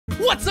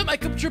What's up, my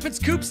Koopa Troop? It's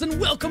Koops, and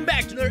welcome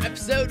back to another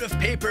episode of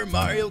Paper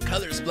Mario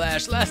Color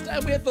Splash. Last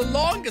time we had the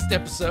longest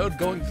episode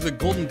going through the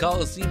Golden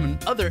Coliseum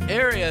and other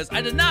areas. I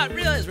did not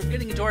realize we're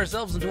getting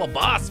ourselves into a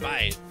boss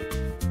fight.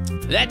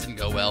 That didn't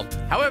go well.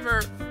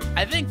 However,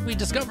 I think we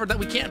discovered that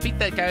we can't beat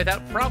that guy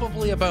without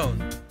probably a bone.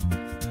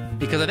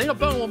 Because I think a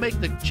bone will make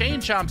the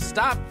chain chomp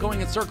stop going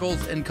in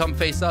circles and come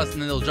face us,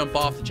 and then they'll jump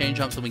off the chain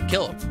chomp so we can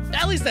kill him.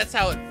 At least that's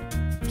how it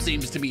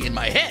seems to be in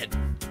my head.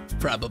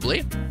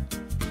 Probably.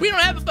 We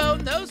don't have a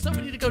bone, though, so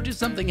we need to go do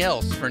something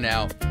else for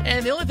now.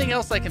 And the only thing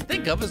else I can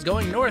think of is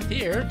going north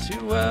here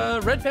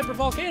to Red Pepper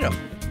Volcano.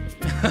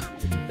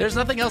 There's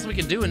nothing else we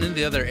can do in any of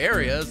the other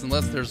areas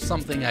unless there's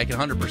something I can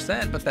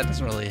 100%, but that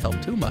doesn't really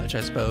help too much, I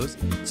suppose.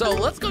 So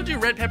let's go do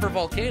Red Pepper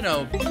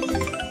Volcano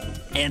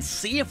and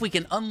see if we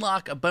can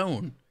unlock a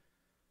bone.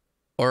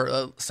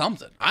 Or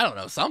something. I don't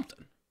know,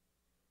 something.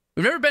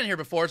 We've never been here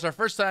before. It's our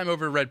first time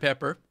over Red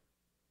Pepper.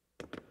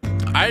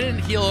 I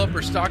didn't heal up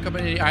or stock up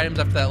any items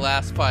after that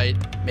last fight.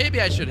 Maybe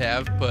I should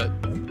have, but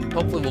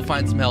hopefully we'll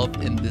find some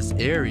health in this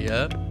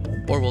area.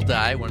 Or we'll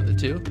die, one of the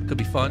two. Could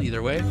be fun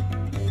either way.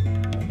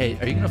 Hey,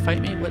 are you gonna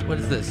fight me? What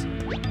is this?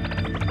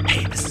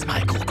 Hey, this is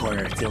my cool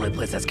corner. It's the only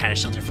place that's kind of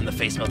sheltered from the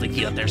face-melting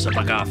heat up there, so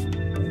fuck off.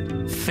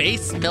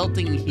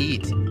 Face-melting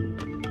heat.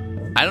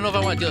 I don't know if I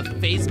want to deal with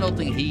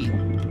face-melting heat.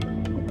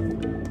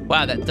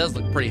 Wow, that does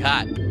look pretty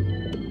hot.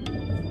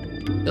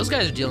 Those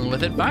guys are dealing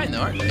with it fine,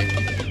 though, aren't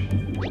they?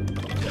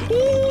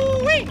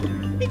 Ooh-wee!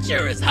 It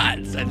sure is hot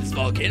inside this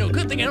volcano.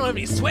 Good thing I don't have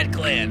any sweat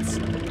glands.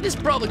 This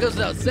probably goes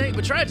without saying,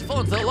 but try not to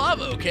fall into the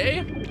lava, okay?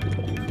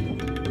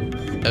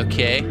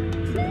 Okay.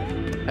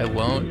 I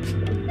won't.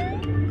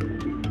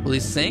 Will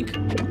these sink?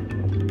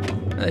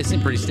 They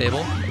seem pretty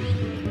stable.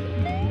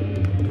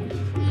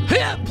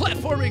 Ha!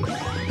 Platforming!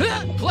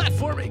 Ha!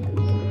 Platforming!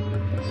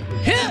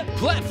 Ha!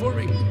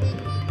 Platforming!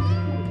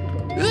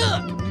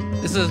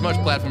 Ugh. This is as much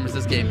platform as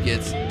this game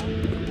gets.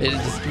 It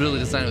is just really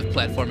designed with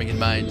platforming in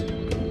mind.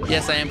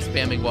 Yes, I am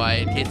spamming Y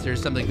in case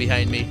there's something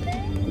behind me.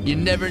 You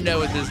never know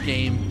with this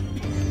game.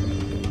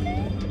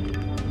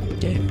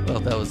 Okay, well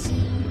that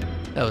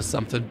was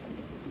something.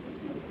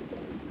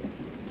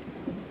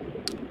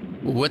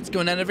 What's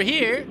going on over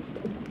here?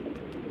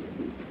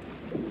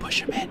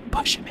 Push him in,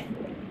 push him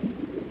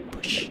in.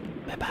 Push.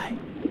 Bye-bye.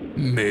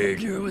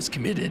 Murder was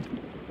committed.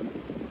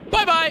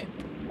 Bye-bye!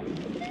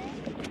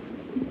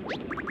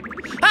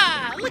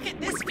 Ah, look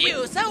at this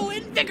view, so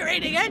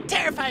invigorating and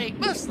terrifying,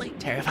 mostly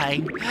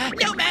terrifying.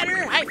 No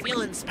matter, I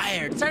feel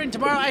inspired. Starting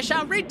tomorrow, I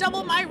shall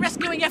redouble my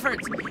rescuing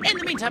efforts. In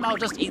the meantime, I'll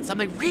just eat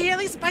something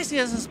really spicy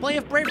as a display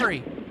of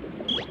bravery.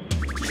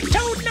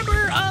 Toad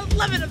number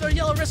 11 of the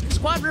Yellow Rescue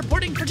Squad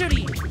reporting for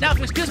duty. Now, if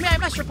you excuse me, I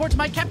must report to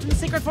my captain in the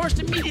Secret Forest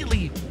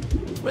immediately.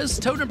 What is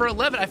Toad number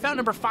 11? I found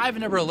number 5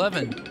 and number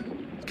 11.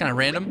 It's kind of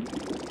random.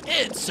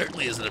 It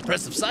certainly is an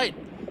impressive sight.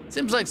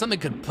 Seems like something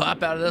could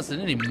pop out at us at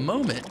any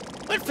moment.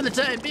 But for the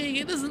time being,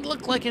 it doesn't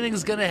look like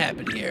anything's gonna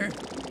happen here.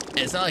 And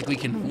it's not like we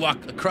can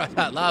walk across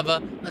hot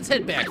lava. Let's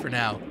head back for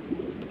now.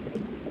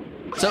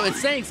 So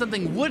it's saying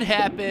something would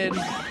happen,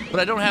 but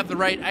I don't have the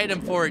right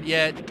item for it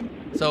yet,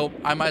 so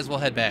I might as well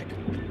head back.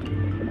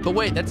 But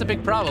wait, that's a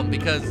big problem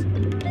because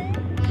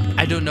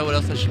I don't know what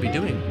else I should be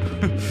doing.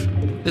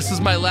 This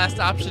is my last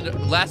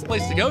option, last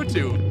place to go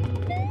to.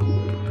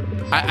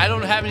 I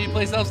don't have any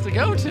place else to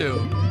go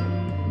to.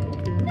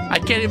 I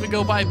can't even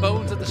go buy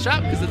bones at the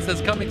shop because it says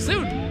coming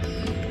soon.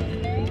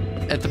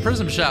 At the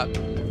Prism shop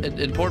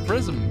in Port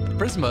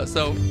Prisma.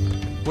 So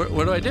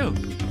what do I do?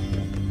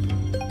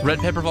 Red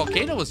Pepper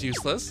Volcano was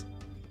useless.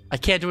 I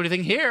can't do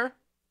anything here.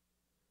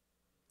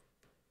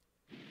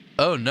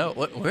 Oh no,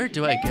 where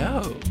do I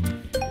go?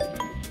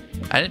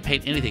 I didn't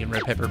paint anything in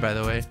Red Pepper, by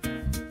the way.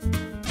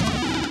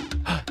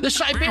 The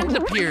Shy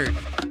Bandit appeared.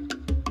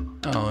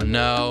 Oh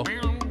no.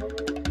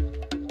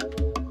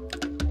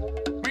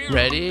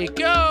 Ready,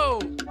 go!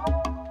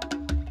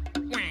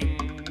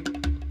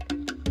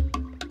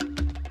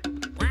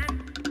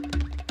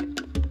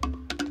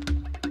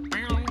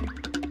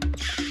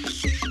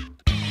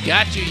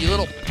 Got you, you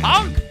little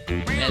punk!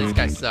 Man, this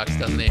guy sucks,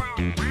 doesn't he?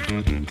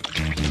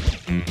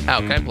 Ow,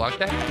 can I block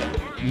that?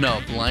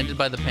 No, blinded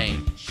by the paint.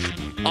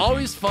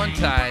 Always fun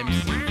times.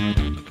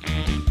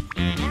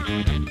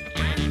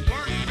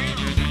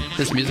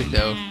 This music,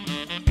 though,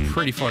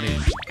 pretty funny.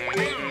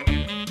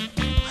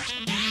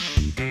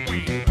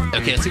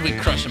 Okay, let's see if we can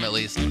crush him at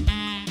least.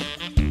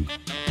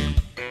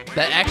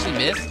 That actually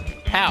missed?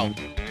 How?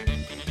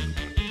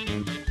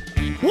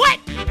 What?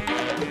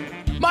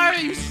 Mario,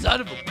 you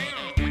son of a...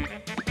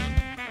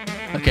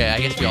 Okay, I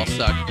guess we all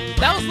suck.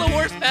 That was the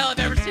worst battle I've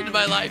ever seen in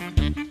my life.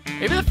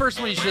 Maybe the first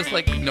one you should just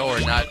like ignore,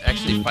 not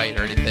actually fight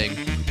or anything.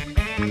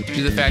 Due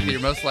to the fact that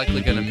you're most likely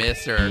gonna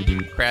miss or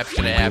crap's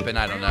gonna happen,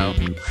 I don't know.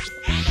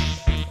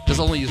 Just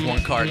only use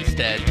one card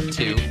instead,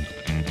 2.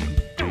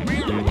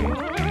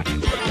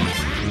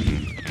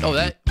 Oh,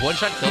 that one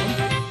shot killed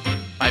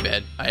him? My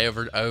bad, I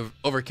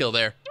overkill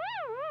there.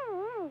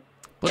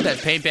 Put that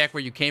paint back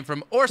where you came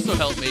from, or so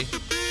help me.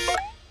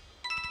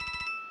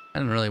 I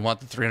don't really want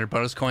the 300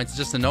 bonus coins, it's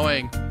just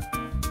annoying.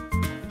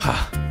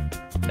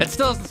 It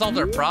still doesn't solve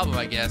their problem,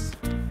 I guess.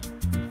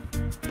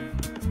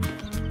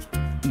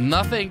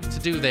 Nothing to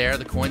do there.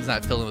 The coin's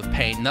not filling with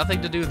paint.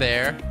 Nothing to do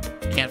there.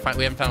 Can't find.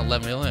 We haven't found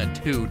 11. We only had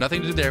 2.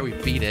 Nothing to do there. We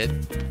beat it.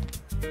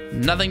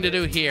 Nothing to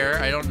do here.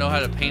 I don't know how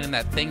to paint in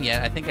that thing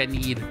yet. I think I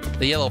need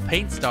the yellow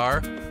paint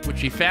star,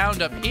 which we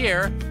found up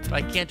here, but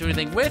I can't do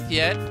anything with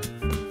yet.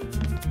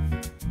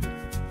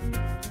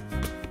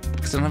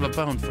 Because I don't have a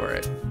bone for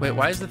it. Wait,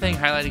 why is the thing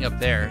highlighting up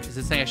there? Is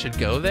it saying I should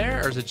go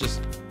there, or is it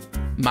just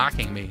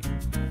mocking me?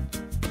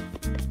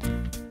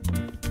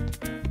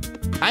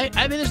 I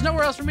mean, there's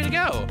nowhere else for me to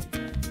go.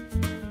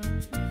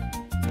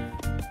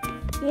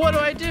 What do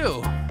I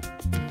do?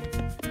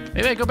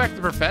 Maybe I go back to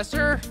the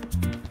professor?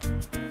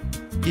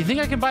 Do you think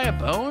I can buy a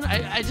bone?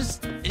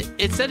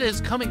 It said it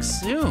is coming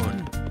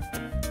soon.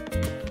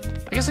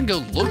 I guess I can go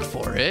look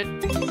for it.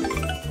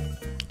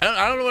 I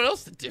don't know what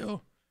else to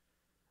do.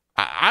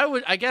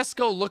 I guess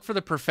go look for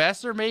the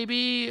professor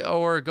maybe,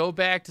 or go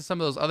back to some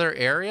of those other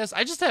areas.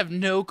 I just have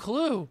no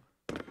clue.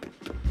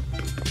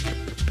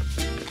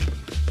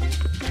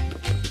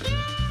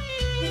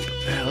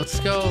 Let's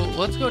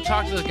go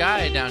talk to the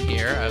guy down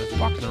here. I was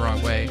walking the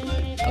wrong way.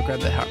 I'll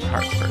grab the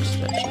heart first,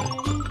 actually.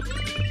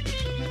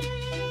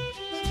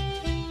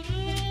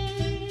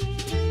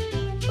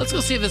 Let's go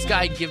see if this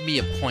guy can give me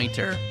a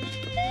pointer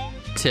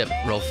tip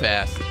real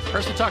fast.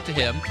 First, we'll talk to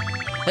him.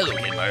 Hello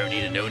again, Mario.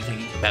 Need to know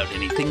anything about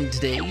anything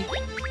today?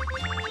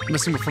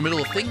 Missing a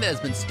formidable thing that has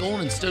been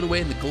stolen and stowed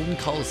away in the Golden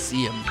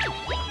Coliseum.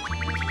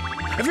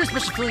 I have a very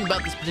special feeling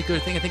about this particular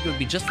thing. I think it would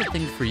be just the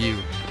thing for you.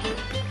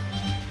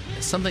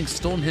 Something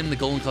stolen hidden in the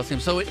Golden Coliseum.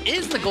 So it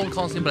is the Golden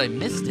Coliseum, but I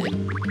missed it.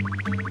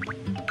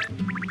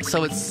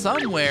 So it's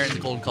somewhere in the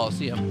Golden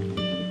Coliseum.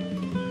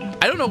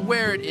 I don't know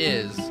where it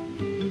is.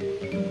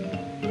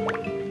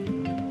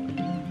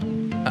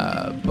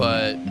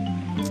 But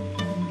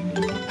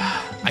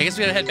I guess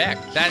we gotta head back.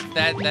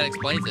 That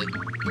explains it.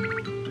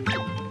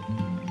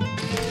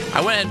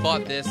 I went ahead and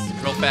bought this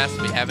real fast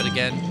so we have it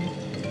again.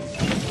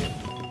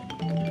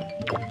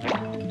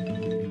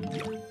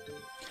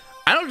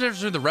 I don't know the difference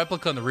between the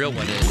replica and the real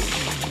one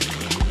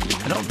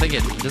is. I don't think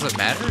it doesn't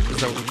matter.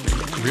 Is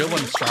the real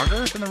one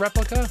stronger than the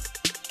replica?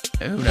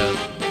 Who knows?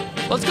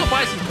 Let's go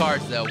buy some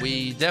cards though.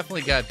 We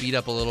definitely got beat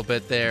up a little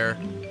bit there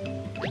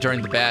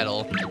during the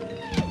battle,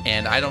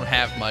 and I don't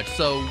have much,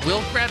 so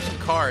we'll grab some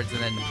cards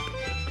and then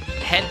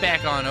head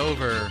back on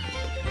over.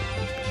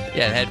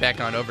 Yeah, head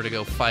back on over to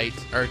go fight,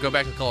 or go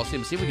back to the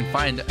Coliseum, see if we can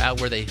find out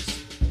where they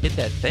hit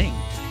that thing.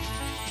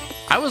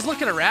 I was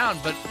looking around,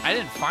 but I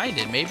didn't find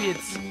it. Maybe I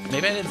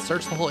didn't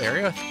search the whole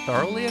area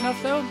thoroughly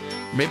enough, though.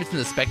 Maybe it's in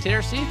the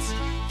spectator seats.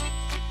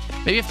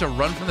 Maybe you have to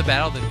run from the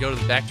battle, then go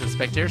back to the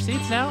spectator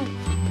seats now.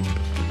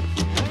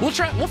 We'll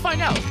try. We'll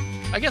find out.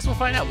 I guess we'll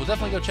find out. We'll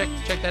definitely go check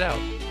that out.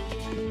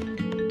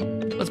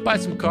 Let's buy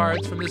some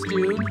cards from this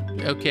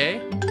dude.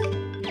 Okay.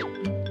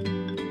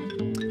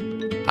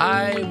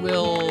 I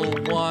will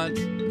want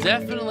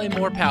definitely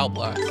more POW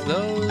blocks.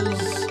 Those,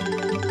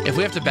 if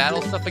we have to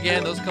battle stuff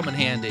again, those come in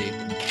handy.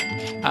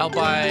 I'll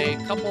buy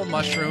a couple of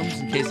mushrooms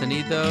in case I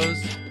need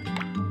those.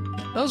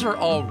 Those were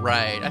all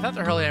right. I thought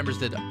the Hurley Hammers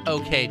did an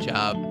okay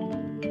job.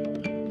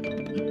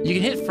 You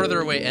can hit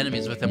further away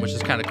enemies with them, which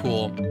is kind of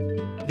cool.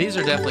 These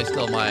are definitely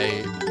still my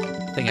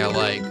thing I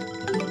like.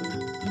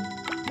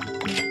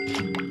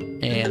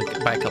 And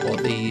buy a couple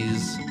of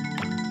these.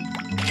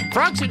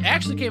 Frog suit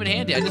actually came in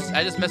handy. I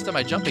just messed up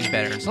my jumping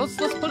pattern. So let's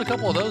put a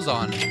couple of those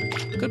on.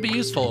 Could be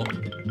useful.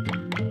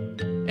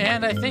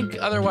 And I think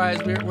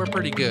otherwise we're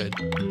pretty good.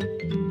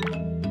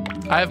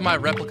 I have my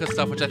replica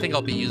stuff, which I think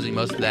I'll be using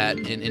most of that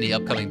in any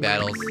upcoming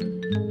battles.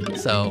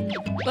 So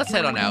let's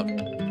head on out.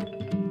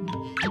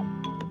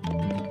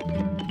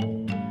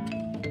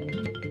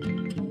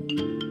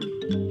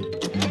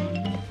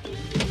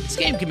 This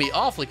game can be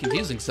awfully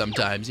confusing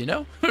sometimes, you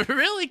know? It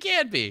really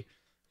can be.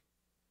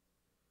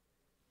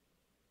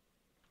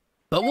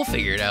 But we'll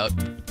figure it out.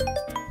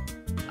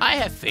 I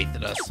have faith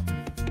in us.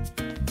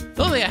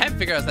 The only thing I haven't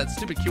figured out is that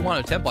stupid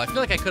Kiwano Temple. I feel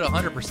like I could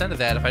 100% of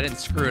that if I didn't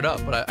screw it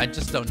up, but I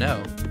just don't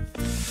know.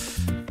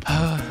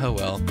 Oh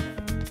well.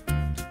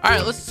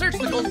 Alright, let's search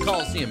the Golden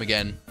Coliseum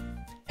again.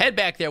 Head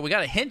back there. We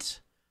got a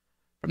hint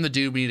from the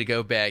dude. We need to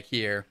go back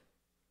here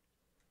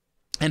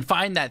and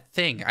find that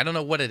thing. I don't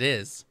know what it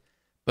is,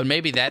 but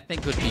maybe that thing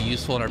could be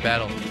useful in our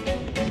battle.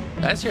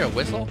 Did I just hear a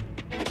whistle?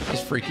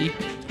 It's freaky.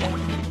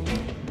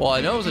 Well, I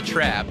know it was a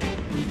trap.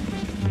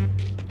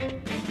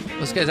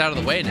 This guy's out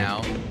of the way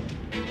now.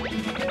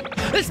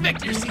 The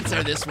spectator seats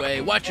are this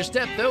way. Watch your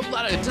step, though. A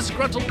lot of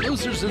disgruntled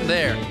losers in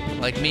there.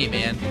 Like me,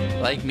 man.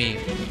 Like me.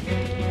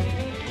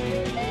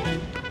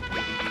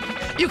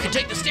 You can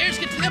take the stairs,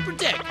 get to the upper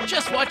deck.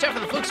 Just watch out for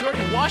the folks who are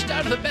washed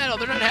out of the battle.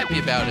 They're not happy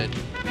about it.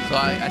 So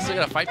I still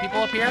gotta fight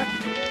people up here?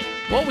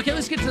 Well, we can at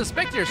least get to the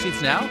spectator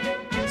seats now.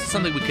 This is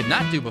something we could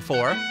not do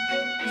before.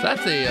 So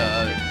that's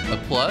a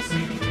plus.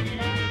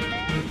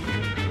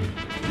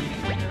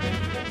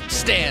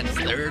 Stands,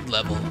 third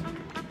level.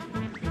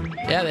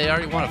 Yeah, they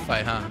already want to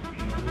fight, huh?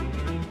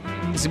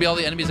 This could be all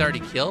the enemies already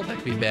killed? That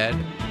could be bad.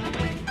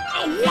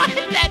 Oh, what?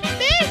 That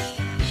missed!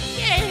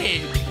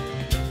 Yay!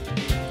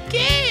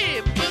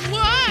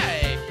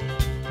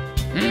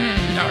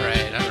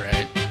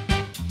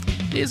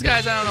 These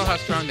guys, I don't know how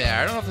strong they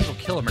are. I don't know if this will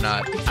kill them or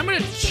not. I'm gonna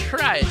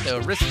try it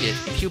though, risk it.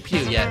 Pew pew,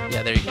 yeah,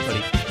 there you go,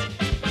 buddy.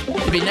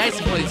 It'd be nice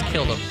if one of these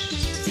killed them.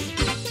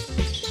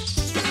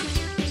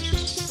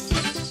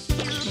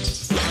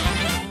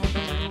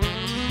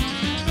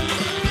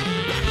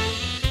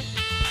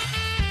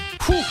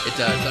 Whew, it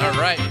does. All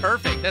right,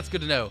 perfect. That's good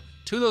to know.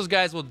 2 of those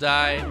guys will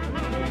die.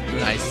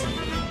 Nice.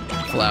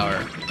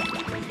 Flower.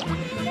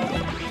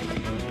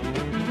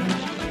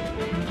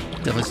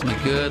 Definitely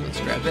something good.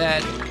 Let's grab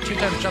that. 2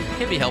 times jump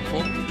can be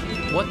helpful.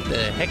 What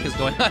the heck is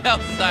going on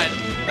outside?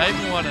 I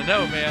even want to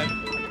know, man.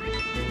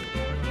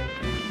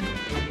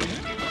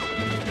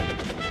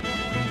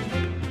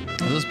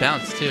 Oh, those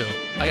bounce too.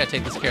 I gotta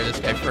take care of this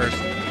guy first.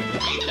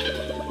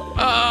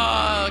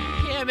 Oh,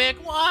 gimmick!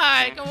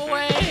 Why? Go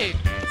away!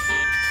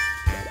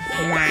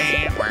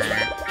 Alright,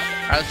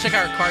 let's check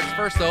out our cards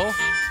first, though.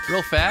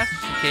 Real fast,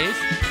 just in case.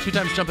 2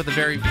 times jump at the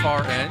very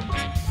far end.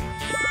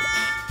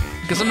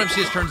 Because sometimes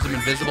she just turns them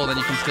invisible, then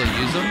you can still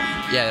use them.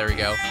 Yeah, there we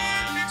go.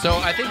 So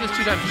I think this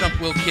 2 times jump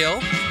will kill.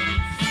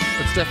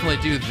 Let's definitely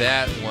do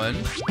that one.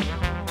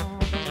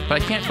 But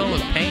I can't fill them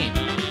with pain.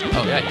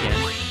 Oh, yeah, I can.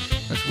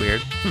 That's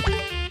weird.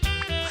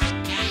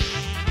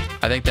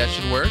 I think that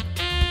should work.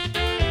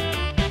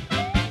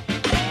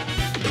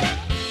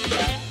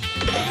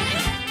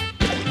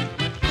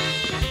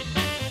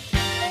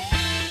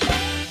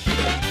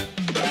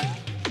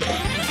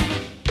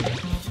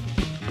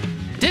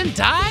 Didn't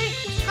die?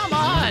 Come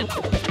on!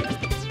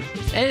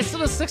 And it still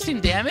does 16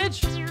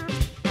 damage?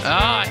 Oh,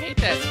 I hate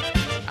that.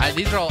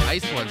 These are all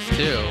ice ones,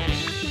 too.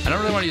 I don't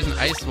really want to use an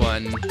ice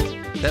one.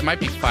 That might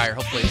be fire.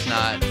 Hopefully it's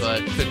not,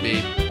 but could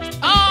be.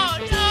 Oh,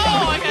 no!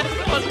 I got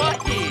so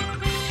unlucky!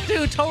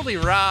 Dude, totally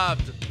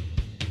robbed.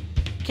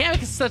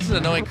 Kamek is such an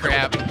annoying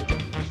crap.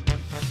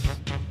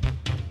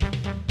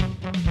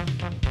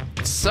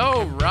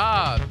 So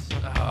robbed.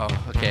 Oh,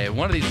 okay.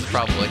 One of these is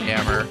probably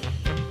hammer.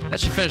 That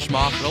should finish him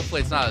off, but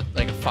hopefully it's not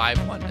like a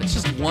 5-1. It's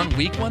just one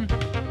weak one.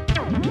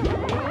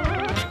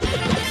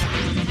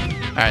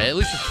 Alright, at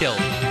least it killed.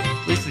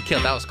 At least it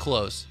killed. That was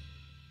close.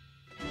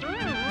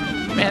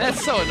 Man,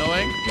 that's so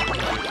annoying.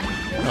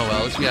 Oh well,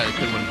 at least we got a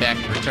good one back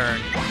in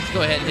return. Let's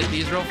go ahead and hit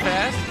these real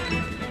fast.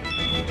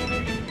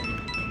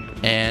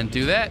 And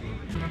do that.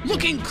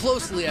 Looking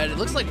closely at it, it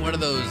looks like one of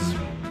those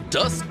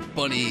dust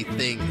bunny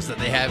things that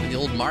they have in the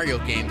old Mario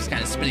games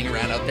kind of spinning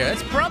around out there.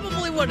 That's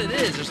probably what it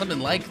is, or something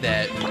like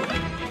that.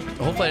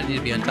 Hopefully I don't need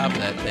to be on top of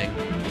that thing.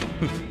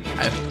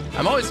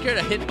 I'm always scared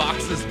of hit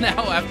boxes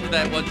now after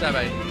that one time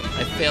I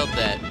failed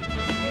that.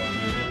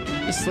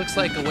 This looks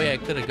like a way I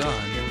could have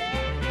gone.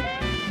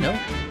 No?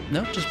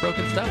 No? Just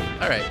broken stuff?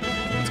 Alright.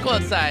 Let's go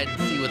outside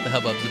and see what the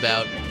hubbub's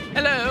about.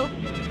 Hello!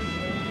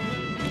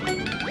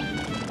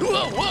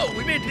 Whoa, whoa!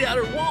 We made it to the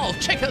outer wall!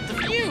 Check out the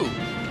view!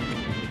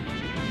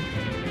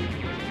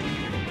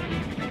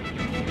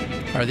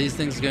 Are these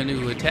things going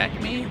to attack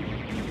me?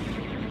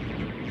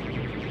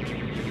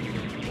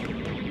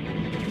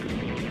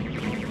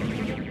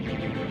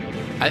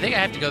 I think I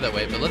have to go that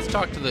way, but let's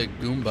talk to the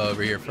Goomba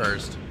over here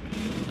first.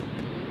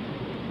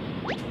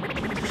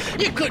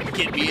 You couldn't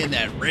get me in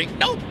that ring.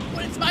 Nope.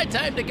 When it's my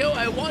time to go,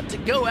 I want to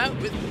go out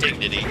with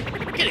dignity.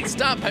 Getting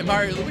stopped by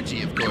Mario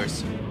Luigi, of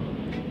course.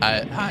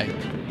 Hi.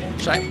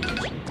 Should I?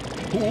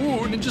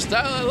 Ooh, ninja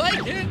style, I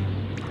like it.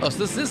 Oh, so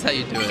this is how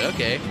you do it.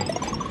 Okay.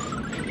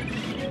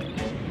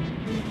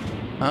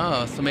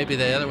 Oh, so maybe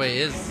the other way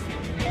is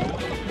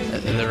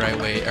the right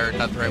way, or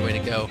not the right way to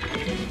go.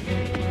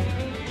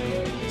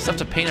 Stuff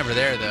to paint over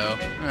there, though.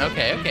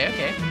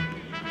 Okay.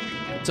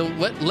 So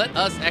let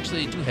us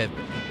actually do head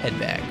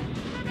back,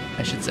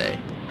 I should say.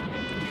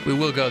 We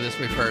will go this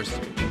way first.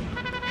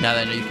 Now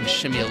that I know you can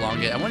shimmy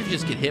along it. I wonder if you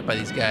just get hit by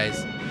these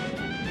guys.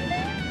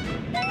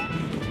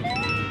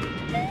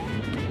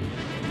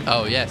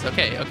 Oh, yes.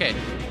 Okay.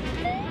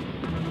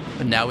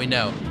 But now we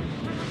know.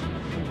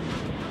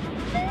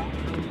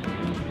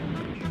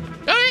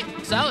 Okay,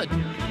 solid.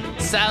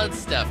 Solid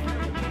stuff.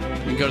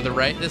 We can go to the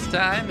right this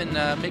time and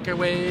make our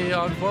way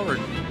on forward.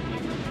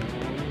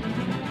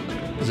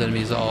 Those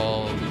enemies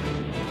all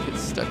get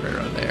stuck right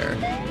around there.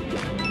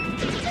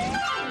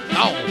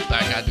 Oh,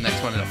 I got the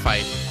next one in a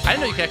fight. I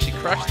didn't know you could actually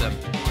crush them.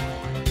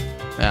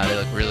 Wow, they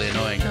look really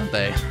annoying, don't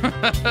they?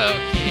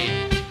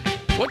 Okay.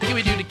 What can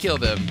we do to kill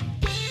them?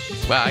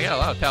 Wow, I got a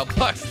lot of power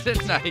blocks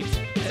tonight.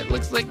 It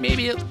looks like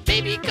maybe a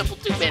couple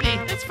too many.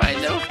 That's fine,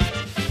 though.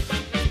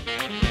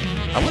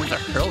 I wonder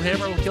if the Hurl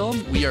Hammer will kill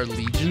him. We are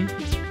Legion.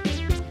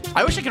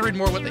 I wish I could read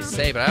more of what they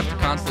say, but I have to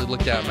constantly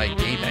look down at my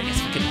game. I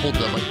guess I can hold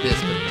them like this,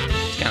 but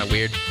it's kind of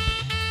weird.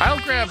 I'll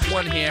grab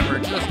one hammer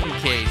just in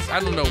case. I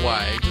don't know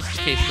why. Just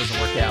in case it doesn't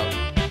work out.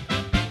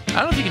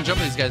 I don't know if you can jump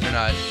on these guys or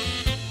not.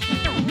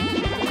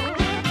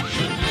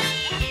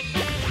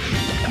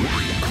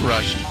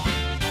 Crushed.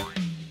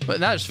 But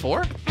now there's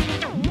 4?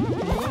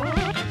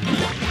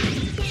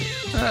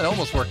 That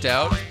almost worked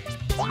out.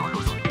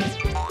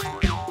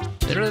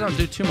 They really don't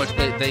do too much.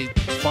 They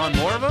spawn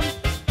more of them?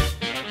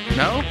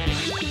 No?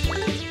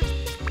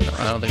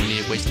 I don't think we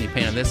need to waste any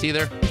paint on this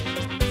either.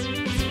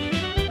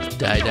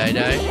 Die.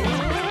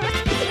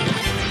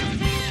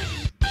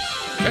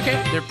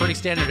 Okay, they're pretty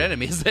standard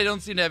enemies. They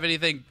don't seem to have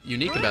anything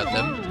unique about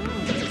them.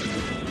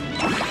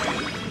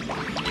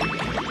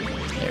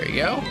 There you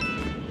go.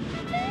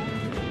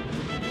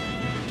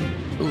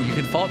 Ooh, you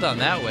can fall down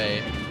that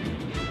way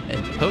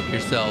and poke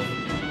yourself.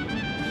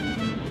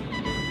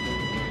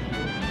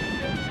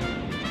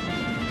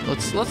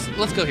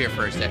 Let's go here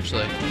first,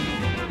 actually.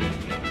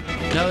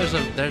 No, there's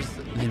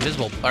the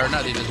invisible, or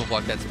not the invisible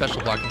block, that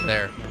special block up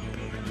there.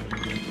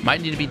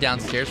 Might need to be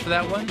downstairs for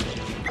that one.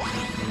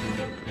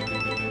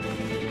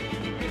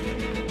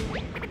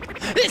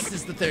 This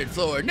is the 3rd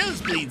floor,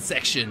 nosebleed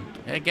section.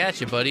 I got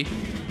you, buddy.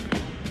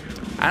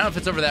 I don't know if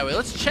it's over that way.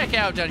 Let's check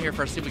out down here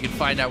first, see if we can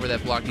find out where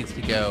that block needs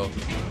to go.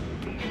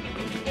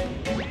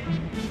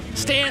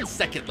 Stand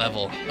 2nd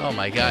level. Oh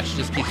my gosh,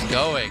 just keeps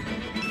going.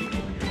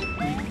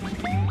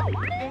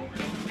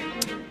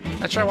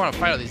 Not sure I want to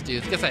fight all these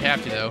dudes. Guess I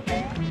have to, though.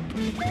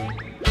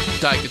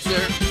 Die, good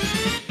sir.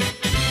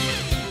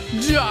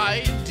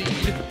 Die,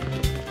 indeed.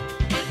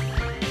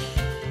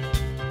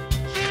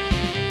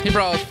 He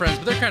brought all his friends,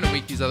 but they're kind of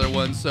weak, these other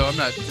ones, so I'm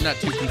not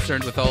too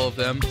concerned with all of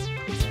them.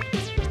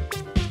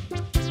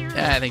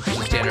 I think there's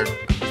a standard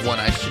one.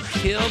 I should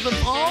kill them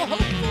all,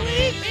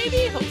 hopefully,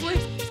 maybe, hopefully.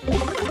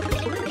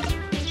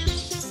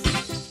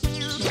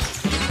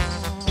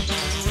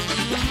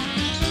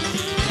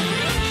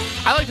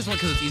 I like this one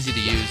because it's easy to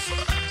use.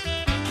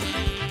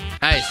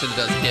 Nice, and it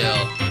does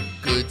kill.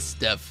 Good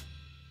stuff.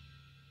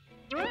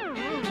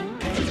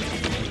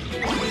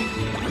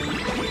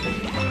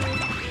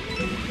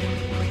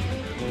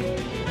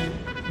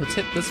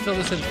 Let's fill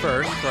this in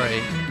first before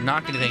I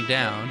knock anything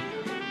down.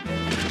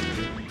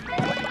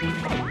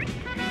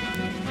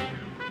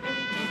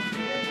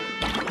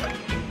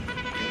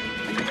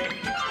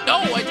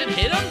 Oh, I didn't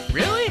hit him?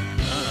 Really?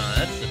 Oh,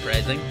 that's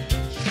surprising.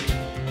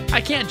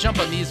 I can't jump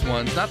on these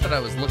ones. Not that I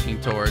was looking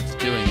towards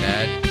doing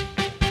that.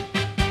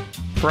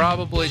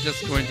 Probably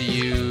just going to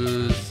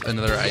use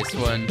another ice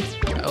one.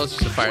 Let's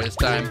just fire this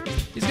time.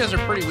 These guys are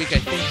pretty weak, I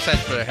think,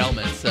 besides for their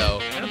helmets, so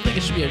I don't think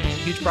it should be a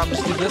huge problem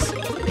to do this.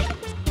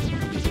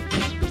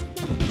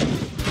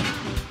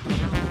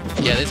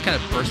 Yeah, they just kind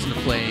of burst into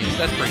flames.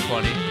 That's pretty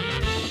funny.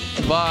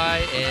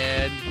 Bye,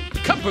 and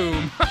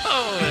kaboom!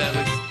 Oh,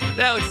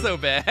 that looks so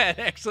bad.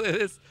 Actually,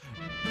 this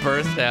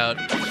burst out.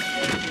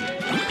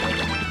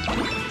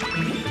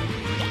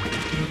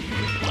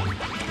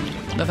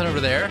 Nothing over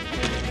there.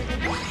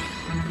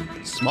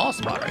 Small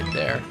spot right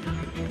there.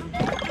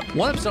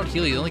 1-ups don't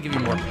heal you, they only give you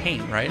more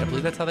pain, right? I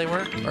believe that's how they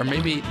work. Or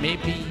maybe, I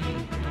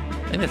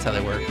think that's how they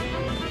work.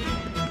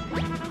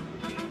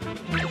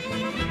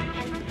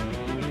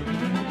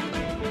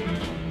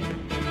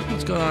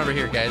 What's going on over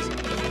here, guys?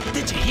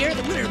 Did you hear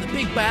the winner of the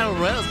big battle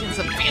royale is getting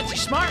some fancy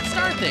smart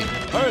star thing?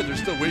 Alright, they're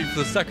still waiting for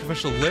the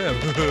sacrificial lamb.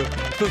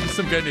 There's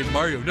some guy named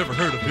Mario, never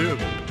heard of him.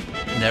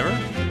 Never?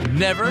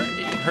 Never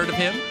heard of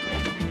him?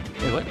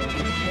 Wait, what?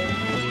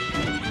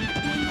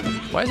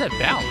 Why is that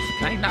bounce?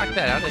 Can I knock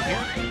that out of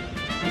here?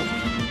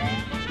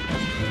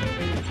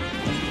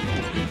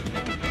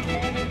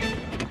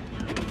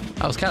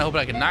 I was kind of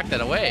hoping I could knock that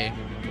away.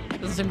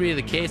 Doesn't seem to be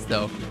the case,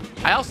 though.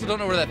 I also don't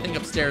know where that thing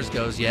upstairs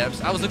goes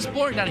yet. I was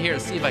exploring down here to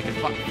see if I could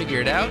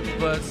figure it out,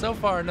 but so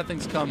far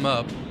nothing's come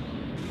up.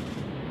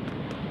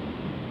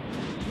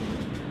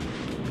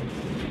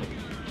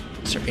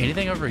 Is there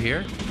anything over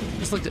here?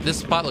 This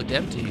spot looked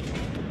empty.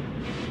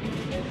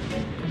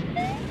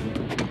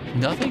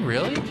 Nothing,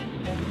 really?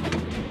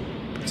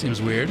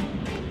 Seems weird.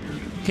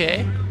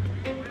 Okay.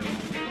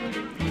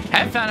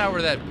 Haven't found out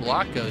where that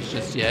block goes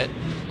just yet.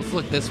 Let's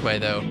look this way,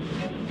 though.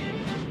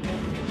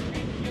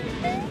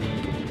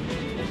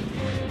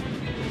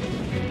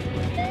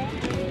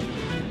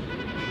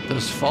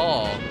 Those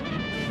fall.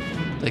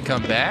 They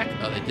come back?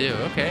 Oh, they do.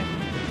 Okay.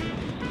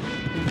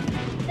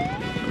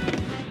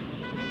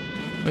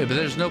 Wait, but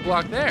there's no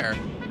block there.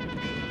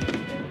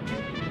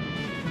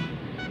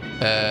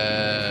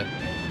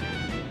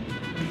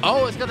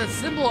 Oh, it's got that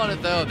symbol on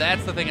it, though.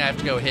 That's the thing I have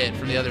to go hit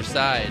from the other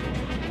side.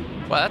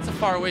 Wow, that's a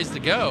far ways to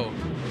go.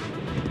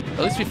 At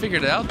least we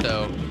figured it out,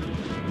 though.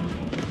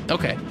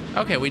 Okay.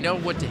 Okay, we know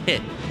what to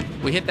hit.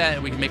 We hit that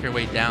and we can make our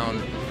way down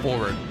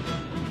forward.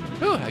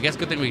 Whew, I guess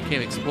good thing we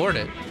came and explored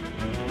it.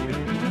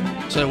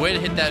 So the way to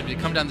hit that would be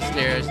to come down the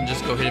stairs and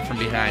just go hit it from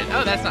behind.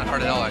 Oh, that's not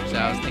hard at all, actually.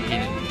 I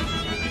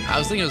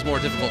was thinking it was more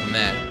difficult than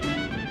that.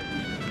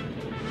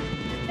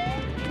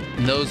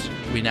 And those,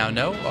 we now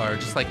know, are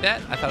just like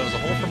that. I thought it was a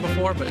hole from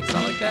before, but it's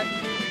not like that.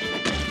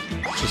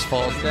 It just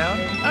falls down.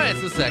 All right,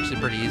 so this is actually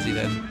pretty easy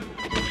then.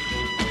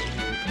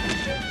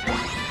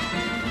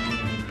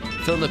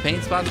 Fill in the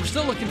paint spots. We're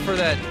still looking for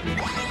that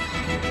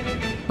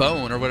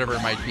bone or whatever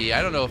it might be.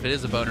 I don't know if it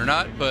is a bone or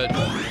not, but...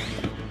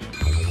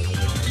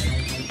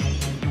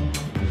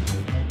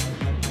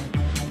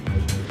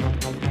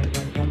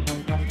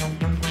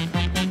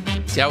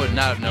 See, I would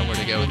not have known where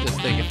to go with this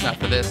thing if not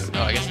for this.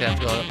 Oh, I guess you have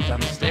to go down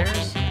the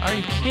stairs? Are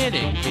you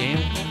kidding, game?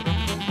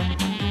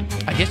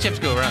 I guess you have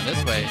to go around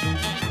this way.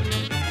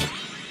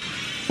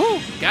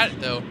 Whew, got it,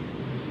 though.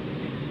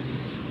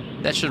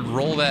 That should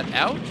roll that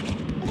out.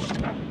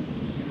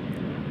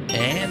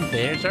 And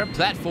there's our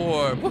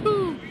platform.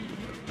 Woohoo!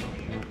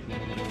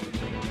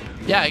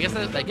 Yeah, I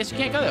guess you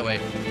can't go that way.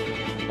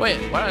 Wait,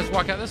 why don't I just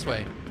walk out this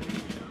way?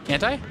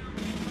 Can't I?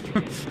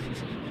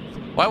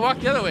 Why walk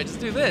the other way? Just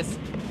do this.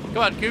 Come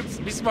on,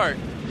 Koops, be smart.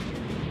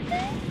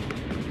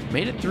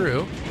 Made it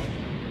through.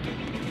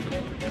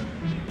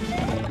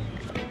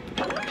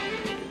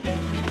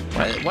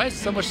 Why is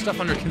so much stuff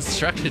under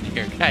construction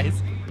here,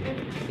 guys?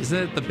 Isn't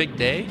it the big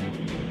day?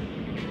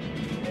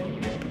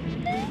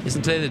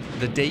 Isn't today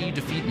the day you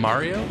defeat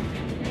Mario?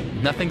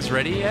 Nothing's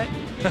ready yet?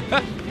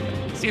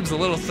 Seems a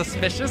little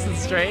suspicious and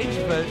strange,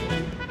 but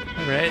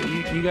alright,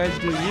 you guys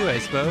do you, I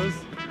suppose.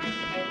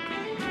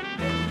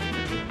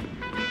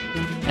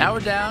 Now we're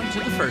down to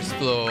the first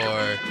floor.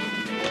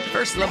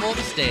 First level of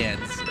the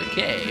stands.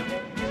 Okay.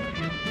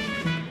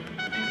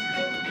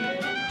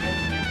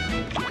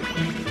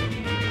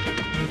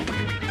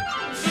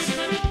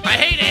 I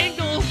hate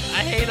angles!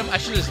 I hate them. I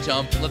should just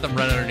jump, let them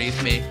run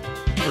underneath me.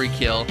 Free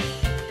kill.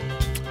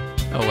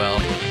 Oh well.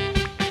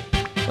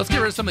 Let's get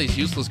rid of some of these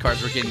useless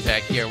cards we're getting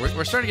back here.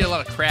 We're starting to get a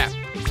lot of crap.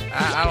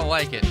 I don't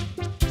like it.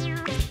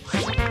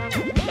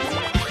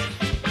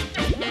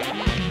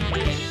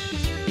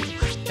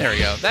 There we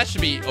go. That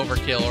should be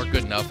overkill or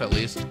good enough at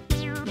least.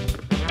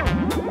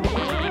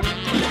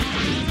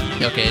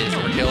 Okay, it is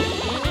overkill.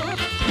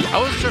 I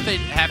wasn't sure if they'd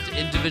have to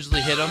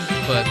individually hit them,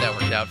 but that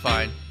worked out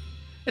fine.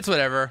 It's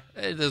whatever.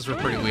 Those were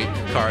pretty weak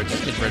cards.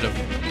 Just get rid of.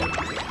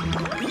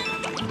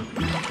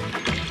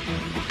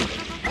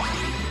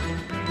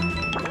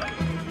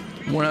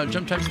 Worn out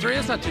jump times 3.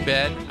 That's not too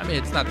bad. I mean,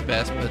 it's not the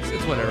best, but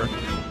it's whatever.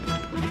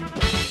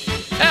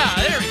 Ah,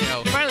 there we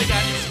go. Finally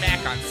got a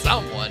smack on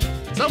someone.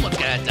 Someone's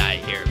gonna die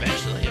here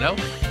eventually, you know?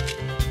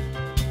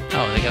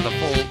 Oh, they got the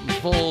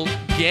full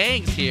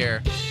gangs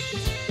here.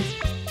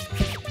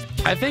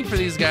 I think for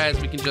these guys,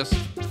 we can just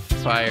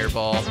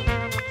fireball.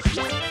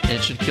 And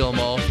it should kill them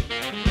all.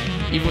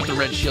 Even with the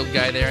red shield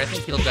guy there, I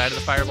think he'll die to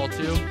the fireball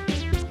too.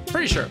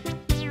 Pretty sure.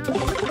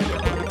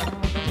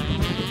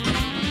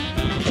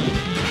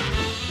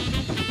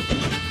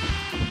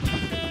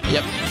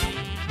 Yep.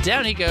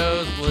 Down he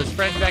goes. Will his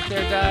friend back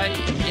there die?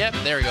 Yep,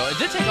 there we go. It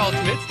did take all 2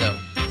 hits though.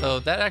 So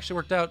that actually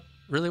worked out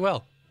really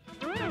well.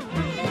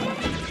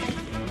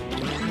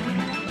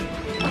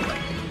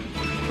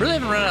 Really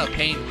haven't run out of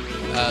paint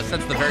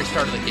since the very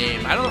start of the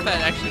game. I don't know if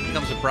that actually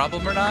becomes a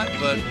problem or not,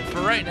 but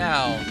for right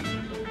now,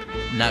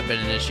 not been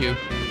an issue.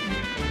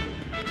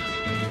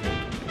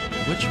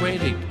 Which way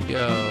to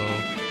go?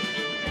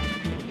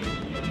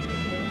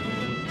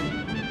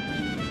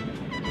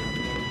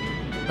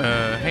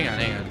 Hang on.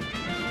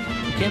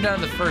 We came down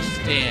to the first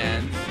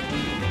stands.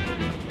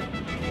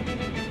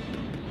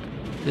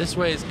 This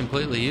way is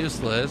completely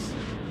useless.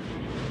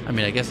 I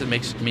mean, I guess it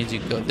means you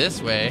can go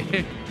this way.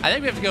 I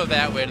think we have to go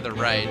that way to the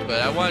right,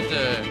 but I want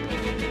to...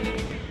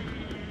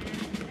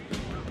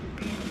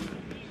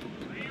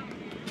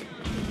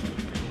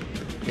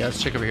 Yeah,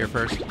 let's check over here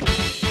first.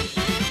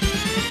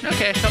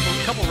 Okay, a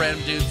couple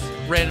random dudes,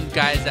 random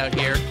guys out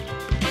here.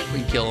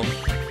 We can kill them.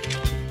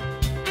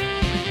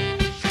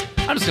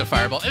 I'm just gonna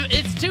fireball.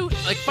 It's too,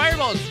 like,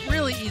 fireball is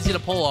really easy to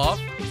pull off.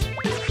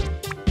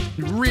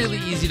 Really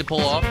easy to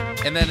pull off,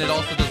 and then it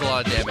also does a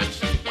lot of damage.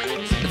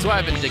 That's why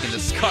I've been digging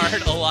this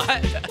card a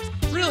lot.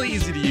 Really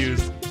easy to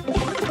use.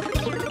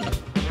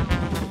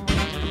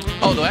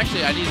 Oh, though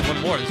actually I need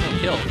one more. This won't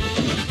kill.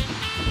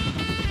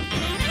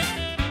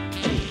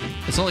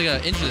 It's only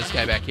gonna injure this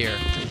guy back here.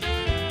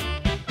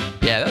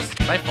 Yeah, that's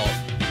my fault.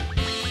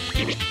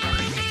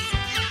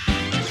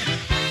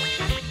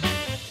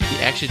 He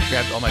actually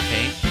grabbed all my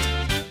paint.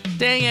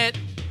 Dang it!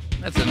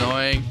 That's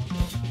annoying.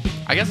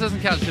 I guess it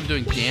doesn't count as him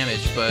doing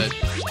damage, but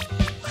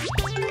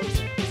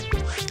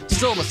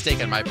still a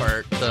mistake on my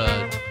part.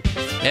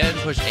 And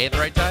push A at the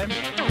right time.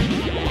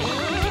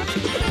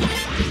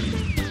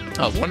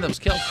 Oh, one of them's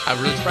killed.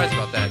 I'm really surprised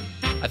about that.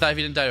 I thought if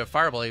he didn't die to a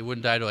fireball, he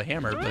wouldn't die to a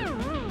hammer, but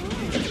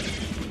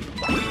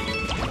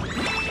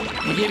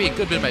he gave me a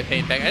good bit of my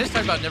paint back. I just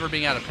talked about never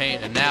being out of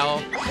paint, and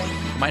now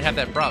I might have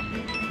that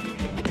problem.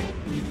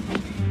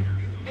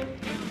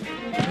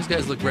 These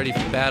guys look ready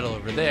for battle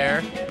over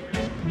there.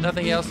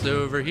 Nothing else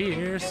over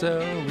here, so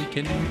we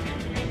can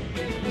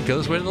go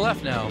this way to the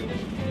left now.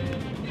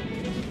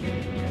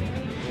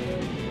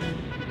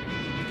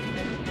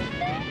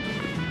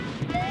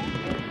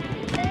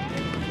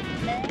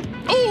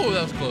 Oh,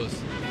 that was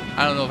close.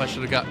 I don't know if I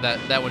should have got that.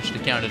 That one should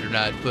have counted or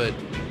not, but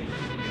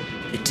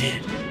it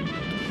did.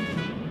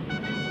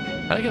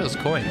 How did I get those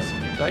coins?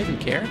 Do I even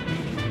care?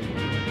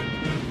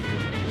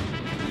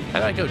 How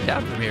do I go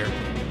down from here?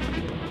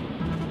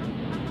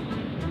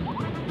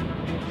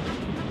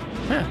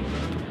 Huh.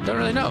 Don't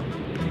really know.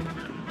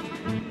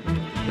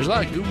 There's a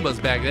lot of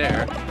Goombas back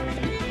there.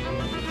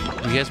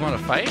 You guys want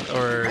to fight,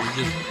 or are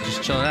you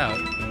just chilling out?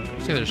 Looks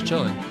like they're just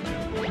chilling.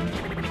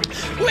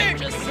 We're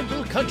just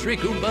simple country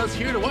Goombas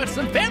here to watch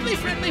some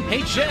family-friendly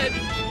paint shed.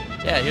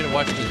 Yeah, here to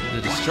watch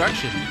the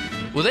destruction.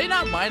 Will they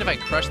not mind if I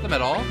crush them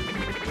at all?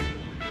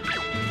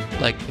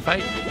 Like, if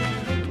I...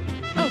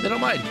 Oh, they don't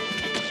mind.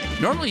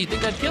 Normally you'd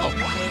think I'd kill.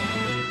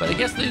 But I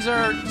guess these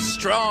are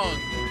strong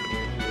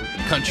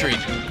country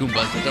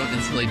Goombas that don't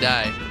instantly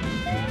die.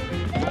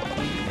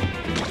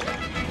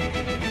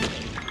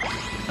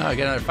 Oh, I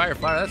got another fire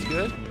flower. That's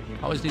good.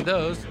 Always need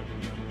those.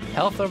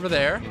 Health over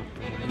there.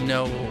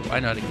 No, I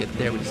know how to get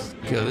there. We just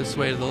go this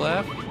way to the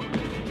left.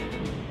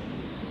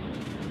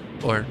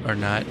 Or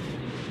not.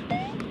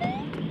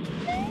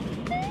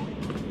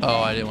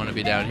 Oh, I didn't want to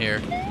be down here.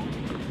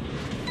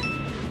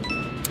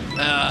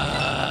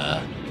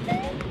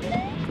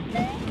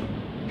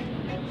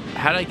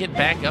 How do I get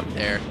back up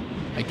there?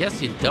 I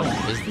guess you don't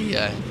is the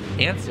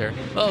answer.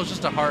 Well, it was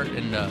just a heart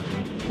and a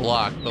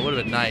block, but would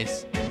have been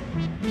nice.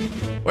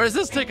 Where does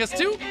this take us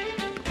to?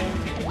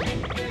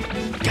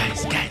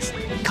 Guys,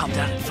 calm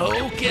down and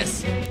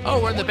focus.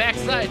 Oh, we're in the back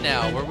side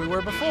now, where we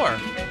were before.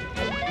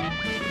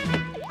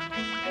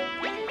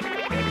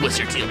 What's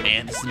your deal,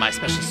 man? This is my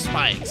special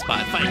spying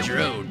spot. Find your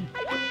own.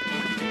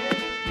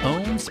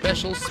 Own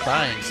special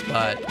spying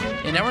spot.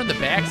 And now we're in the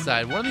back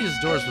side. One of these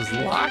doors was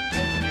locked.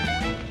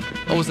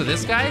 Oh, was it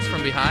this guy's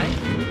from behind?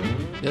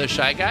 The other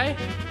shy guy?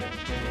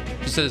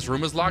 You said this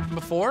room was locked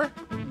before?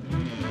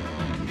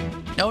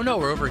 Oh no,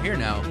 we're over here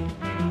now.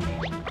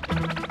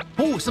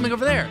 Oh, something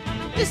over there.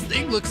 This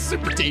thing looks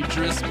super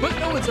dangerous, but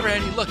no one's ever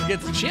had any luck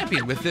against a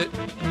champion with it.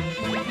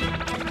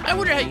 I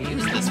wonder how you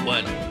use this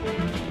one.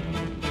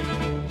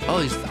 Oh,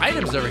 these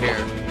items over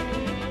here.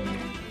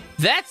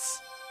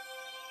 That's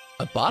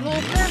a bottle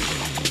opener?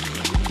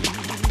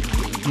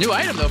 New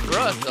item though for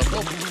us. They'll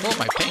pull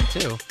my paint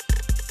too.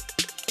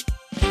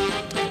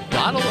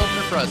 Bottle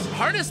opener for us.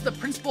 Harness the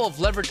principle of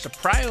leverage to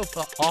pry off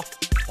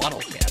bottle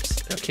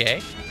caps.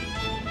 Okay.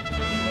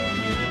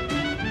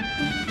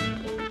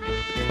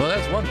 Well,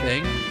 that's one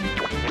thing.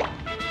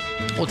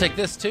 We'll take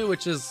this too,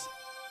 which is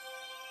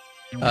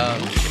a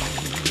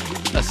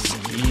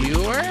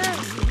skewer,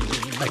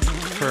 like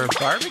for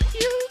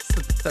barbecues,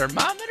 a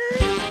thermometer,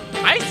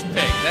 ice pick.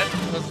 That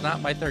was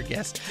not my third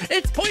guess.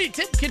 Its pointy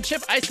tip can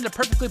chip ice into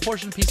perfectly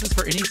portioned pieces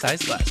for any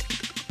size glass.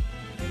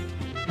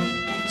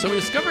 So we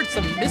discovered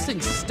some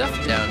missing stuff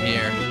down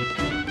here.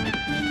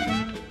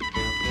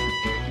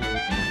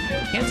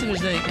 Can't see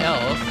there's anything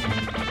else.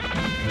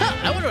 Huh,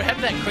 I wonder what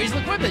happened to that crazy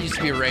looking weapon that used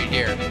to be right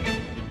here.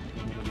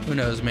 Who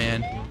knows,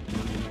 man?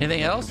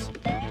 Anything else?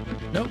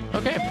 Nope,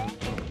 okay.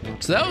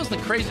 So that was the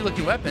crazy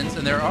looking weapons,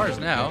 and they're ours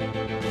now.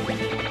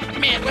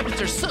 Man, weapons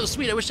are so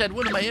sweet, I wish I had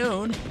one of my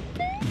own.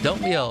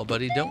 Don't we all,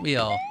 buddy, don't we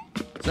all.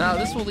 So now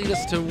this will lead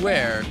us to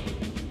where?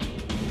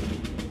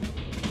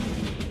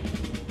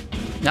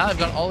 Now I've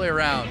gone all the way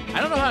around. I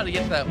don't know how to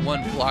get to that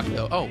one block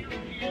though. Oh,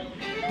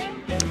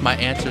 my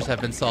answers have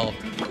been solved.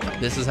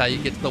 This is how you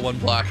get to the one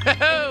block.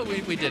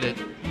 we did it.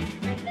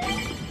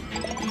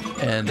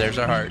 And there's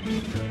our heart.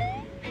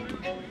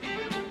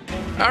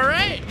 All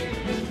right.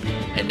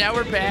 And now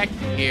we're back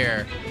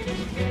here.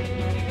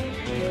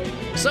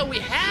 So we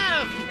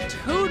have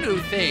 2 new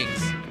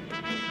things.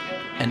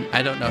 And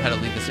I don't know how to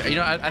leave this. You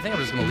know, I think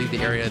I'm just gonna leave the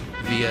area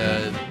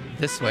via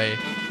this way.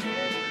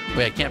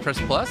 Wait, I can't press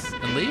plus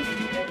and leave?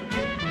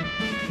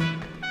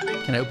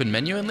 Can I open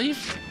menu and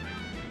leave?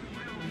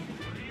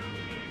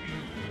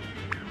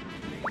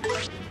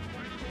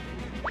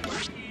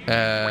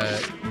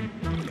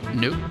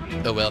 Nope.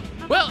 Oh well.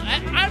 Well,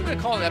 I'm gonna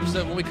call it an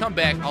episode. When we come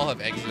back, I'll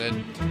have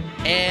exited.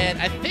 And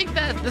I think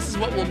that this is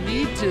what we'll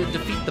need to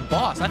defeat the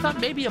boss. I thought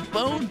maybe a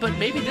bone, but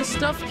maybe this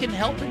stuff can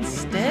help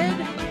instead?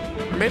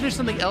 Or maybe there's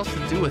something else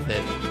to do with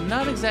it. I'm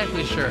not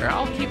exactly sure.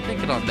 I'll keep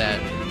thinking on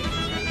that.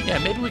 Yeah,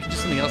 maybe we can do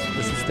something else with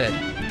this instead.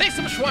 Thanks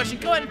so much for watching.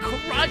 Go ahead and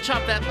karate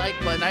chop that like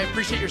button. I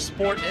appreciate your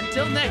support.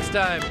 Until next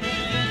time,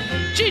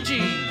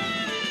 GG!